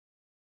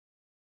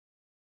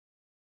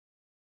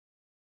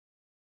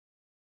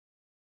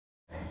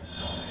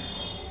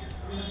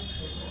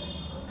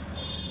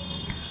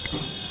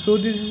So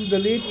this is the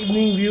late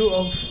evening view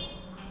of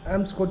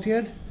Am's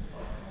courtyard,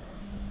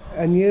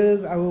 and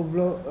here's our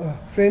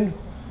friend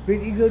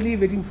eagerly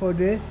waiting for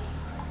their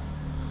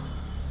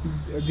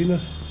dinner.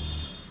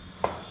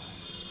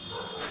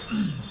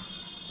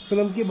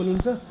 Solam के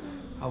भन्नुहुन्छ?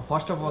 अब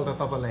first of all त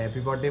तपाईलाई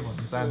happy birthday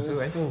भन्न चाहन्छु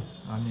है।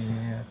 अनि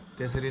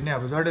त्यसरी नै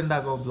अब जोर्डेन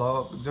दाको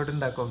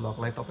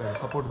ब्लगलाई तपाईहरु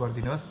सपोर्ट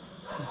गरिदिनुहोस्।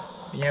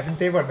 यहाँ पनि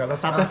त्यही भन्नु होला,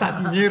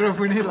 साथसाथ मेरो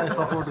पनि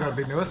सपोर्ट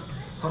गरिदिनुहोस्।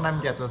 सोनाम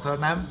क्या छ सर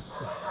नाम?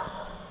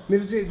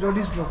 मेरो चाहिँ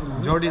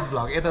जोर्डिस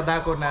ब्लग। यता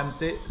दाको नाम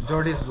चाहिँ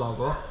जोर्डिस ब्लग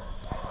हो।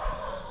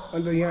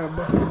 अन्त यहाँ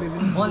बसेर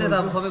मैले त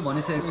अब सबै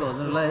भनिसकेको छु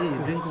हजुरलाई,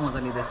 ड्रिङ्कको मजा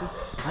लिँदैछु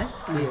है।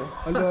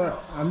 अन्त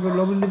हाम्रो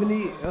लभलीले पनि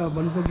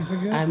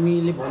भनिसकिसक्यो।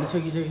 हामीले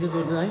भनिसकिसकेको छ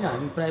जोर्डेन हैन,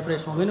 हामी प्राय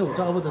सँगै नै हुन्छ।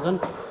 अब त झन्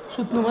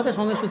सुत्नु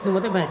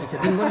मात्रै बाँकी छ,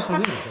 दिनभरि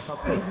सँगै हुन्छ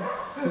सबै।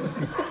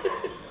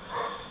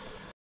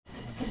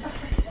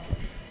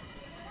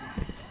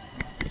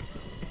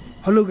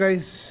 Hello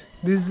guys,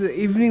 this is the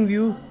evening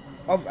view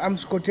of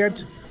Am's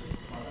courtyard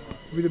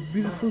with a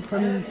beautiful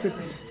sunset.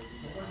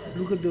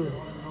 Look at the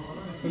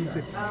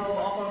sunset.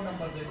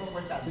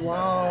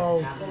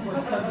 Wow!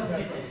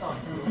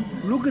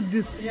 Look at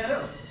this.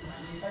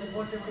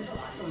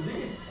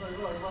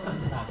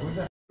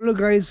 Hello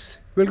guys,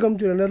 welcome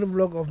to another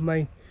vlog of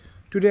mine.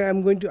 Today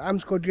I'm going to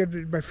Am's courtyard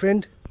with my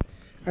friend,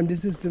 and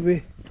this is the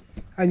way.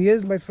 And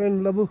here's my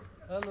friend Labu.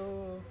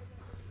 Hello.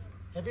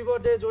 Happy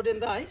birthday Jordan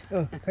दा है।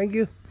 Thank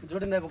you.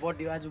 Jordan दाको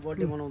birthday आज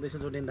birthday मनाउँदैछ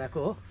Jordan दाको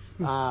हो।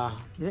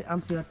 के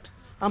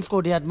आम्स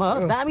कोर्टयार्डमा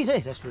दामी छ है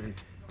restaurant.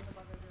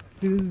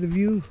 This is the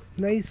view,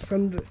 nice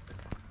sun.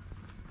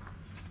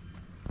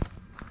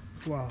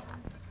 Wow.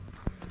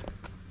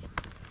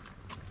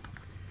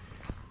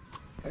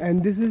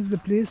 And this is the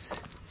place.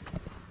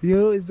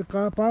 Here is the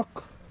car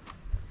park.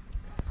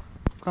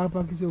 Car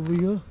park is over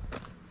here.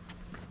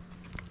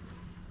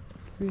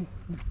 See?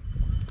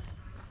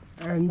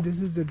 And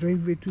this is the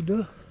driveway to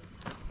the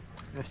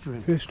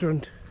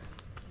restaurant.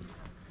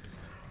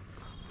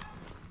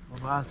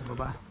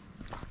 Baba.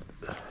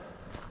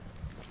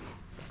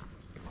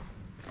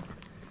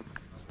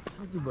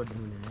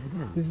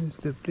 This is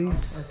the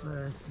place.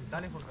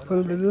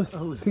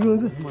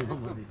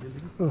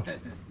 Oh.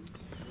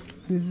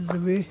 This is the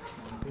way.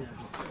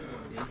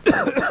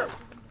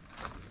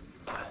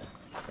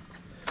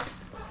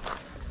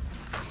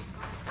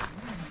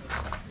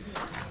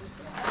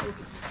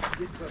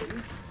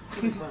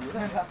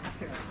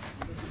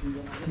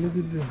 Look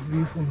at the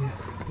view from here.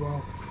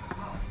 Wow,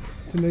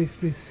 it's a nice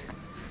place.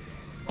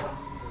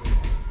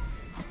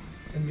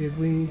 And we are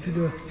going into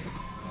the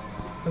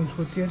Am's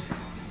courtyard.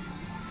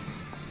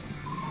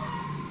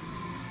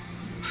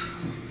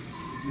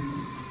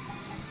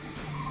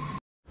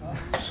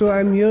 So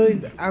I'm here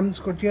in Am's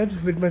courtyard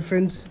with my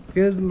friends.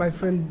 Here's my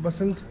friend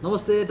Basant.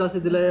 नमस्ते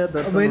दर्शक दिलाई। A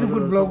very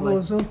good vlogger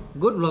also.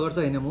 Good vlogger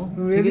चाहिँ हैन म,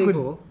 Very ठिकैको good.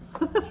 हो।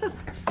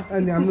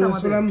 And हाम्रो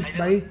Solam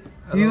bhai,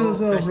 he is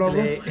also a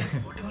vlogger.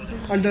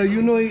 And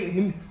you know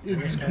him,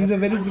 he's a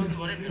very good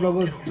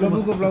vlogger.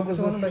 Labuko vlogger.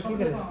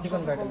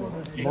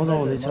 मजा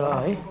आउँदैछ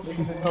है,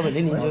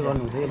 तपाईहरुले नि इन्जोय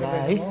गर्नु हुँदै होला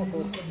है।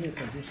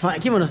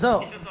 के भन्नुस् त,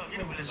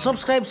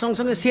 सब्स्क्राइब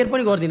सँगसँगै शेयर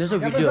पनि गरिदिनुस्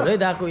भिडियोहरु है।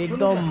 दाको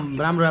एकदम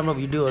राम्रो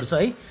भिडियोहरु छ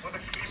है।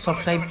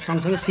 सब्स्क्राइब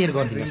सँगसँगै share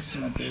गरिदिनुस्।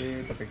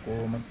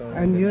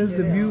 And here's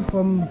the view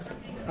from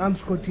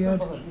Am's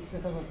courtyard.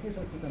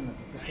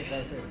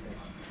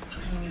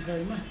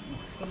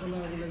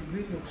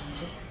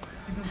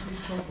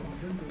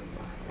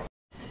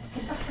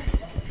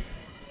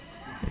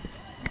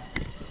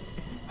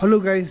 Hello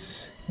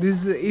guys, this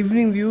is the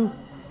evening view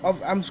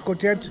of Am's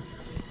courtyard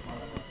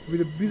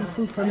with a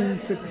beautiful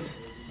sunset.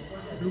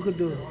 Look at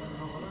the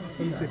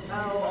sunset.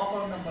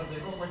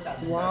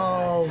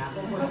 Wow!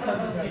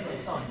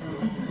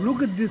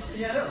 Look at this.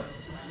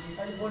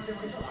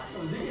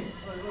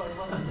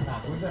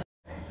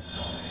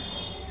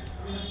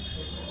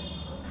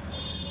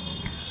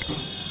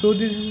 So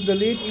this is the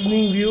late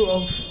evening view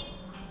of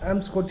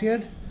Am's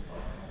courtyard,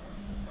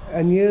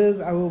 and here's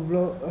our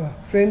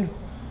friend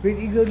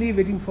eagerly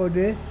waiting for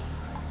their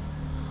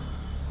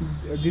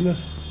dinner.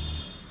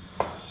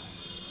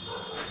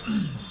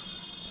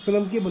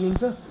 Solam के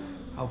भन्नुहुन्छ?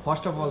 अब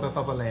first of all त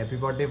तपाईलाई happy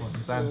birthday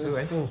भन्न चाहन्छु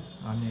है।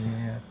 अनि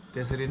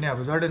त्यसरी नै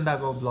अब जोर्डेन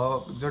दाको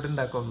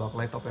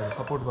ब्लगलाई तपाईहरु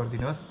सपोर्ट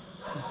गरिदिनुहोस्।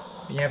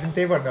 यहाँ पनि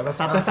त्यही भन्नु होला,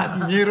 साथसाथ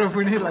मेरो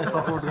पनि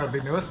सपोर्ट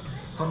गरिदिनुहोस्।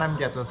 सोनाम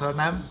क्या छ सर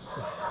नाम?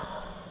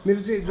 मेरो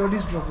चाहिँ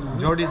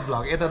जोर्डिस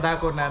ब्लग। यता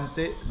दाको नाम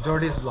चाहिँ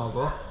जोर्डिस ब्लग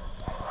हो।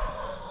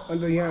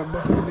 अन्त यहाँ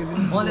बसेर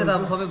मैले त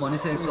अब सबै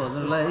भनिसकेको छु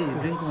हजुरलाई,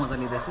 ड्रिङ्कको मजा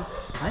लिँदैछु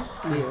है।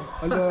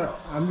 अन्त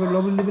हाम्रो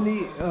लभलीले पनि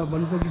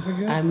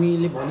भनिसकिसक्यो।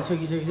 हामीले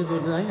भनिसकिसकेको छ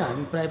जोर्डेन हैन,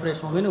 हामी प्राय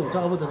सँगै नै हुन्छ।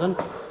 अब त झन्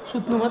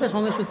सुत्नु मात्रै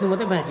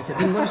बाँकी छ,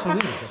 दिनभरि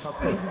सँगै हुन्छ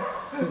सबै।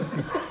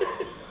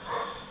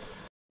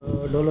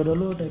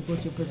 डलो टाइपको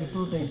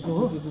चिप्लो टाइपको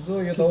हो।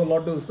 यो त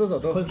लड्डु जस्तो छ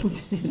त।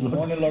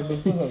 मने लड्डु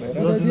जस्तो छ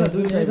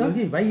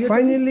हेर।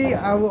 Finally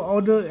our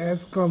order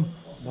has come.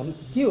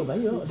 के हो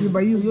भाइ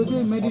यो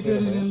चाहिँ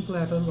मेडिटेरेनियन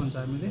प्ल्याटर भन्छ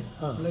हामीले।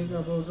 लाइक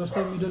अब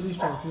जस्तै मिडल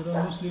इस्टहरूतिर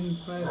मुस्लिम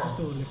प्रायः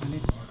जस्तोहरूले खाने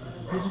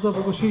यो चाहिँ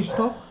तपाईँको सी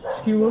स्टक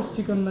स्क्युवर्स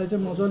चिकनलाई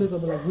चाहिँ मजाले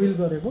तपाईँलाई ग्रिल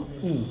गरेको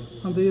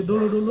अन्त यो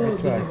डोलो डोलो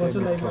देखेको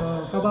चाहिँ लाइक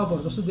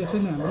कबाबहरू जस्तो देख्छ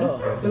नि हामीले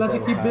यसलाई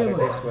चाहिँ किब्बे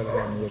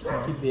भन्छ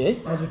किब्बे है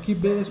हजुर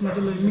किब्बे यसमा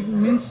चाहिँ like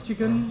means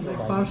chicken like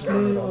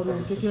parsley अरू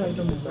के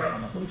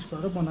आइटमहरू मिक्स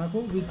भएर बनाएको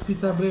विथ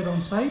पिता ब्रेड अन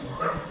साइड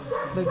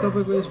लाइक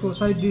तपाईँको यसको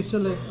साइड डिस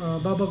चाहिँ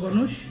लाइक बाबा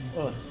गनुस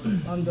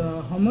अन्त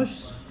हमस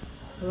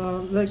र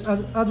लाइक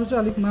आज चाहिँ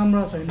अलिक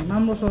माम्रा छैन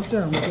माम्रो सस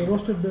चाहिँ हाम्रो त्यो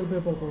रोस्टेड बेल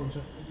पेपरको हुन्छ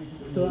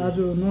त्यो आज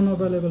नन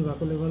अभाइलेबल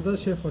भएकोले गर्दा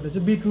सेफहरूले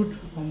चाहिँ बिटरुट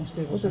हमस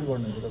दिएको छ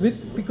विथ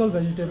पिकल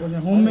भेजिटेबल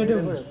यहाँ होममेडै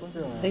हुन्छ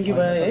थ्याङ्क यू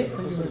भाइ है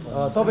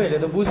तपाईँहरूले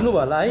त बुझ्नुभयो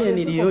होला है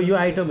यहाँनिर यो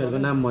आइटमहरूको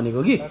नाम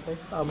भनेको कि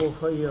अब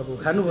खै अब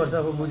खानुपर्छ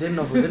अब बुझेन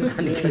नबुझेन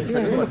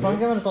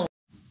खाने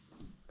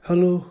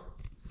Hello.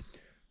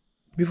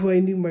 Before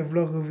ending my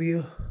vlog over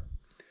here,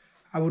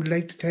 I would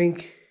like to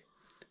thank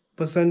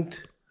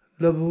Basant,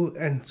 Labu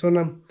and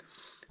Sonam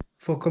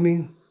for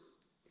coming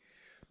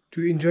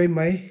to enjoy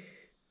my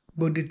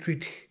birthday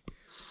treat.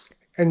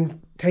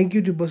 And thank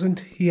you to Basant,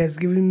 he has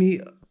given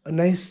me a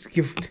nice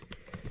gift.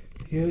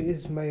 Here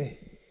is my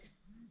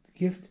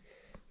gift.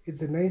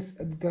 It's a nice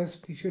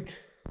Adidas t-shirt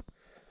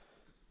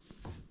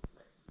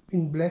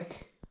in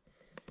black.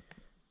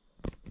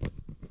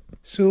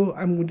 So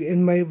I'm going to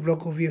end my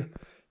vlog over here.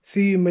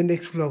 See you in my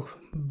next vlog.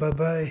 Bye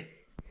bye.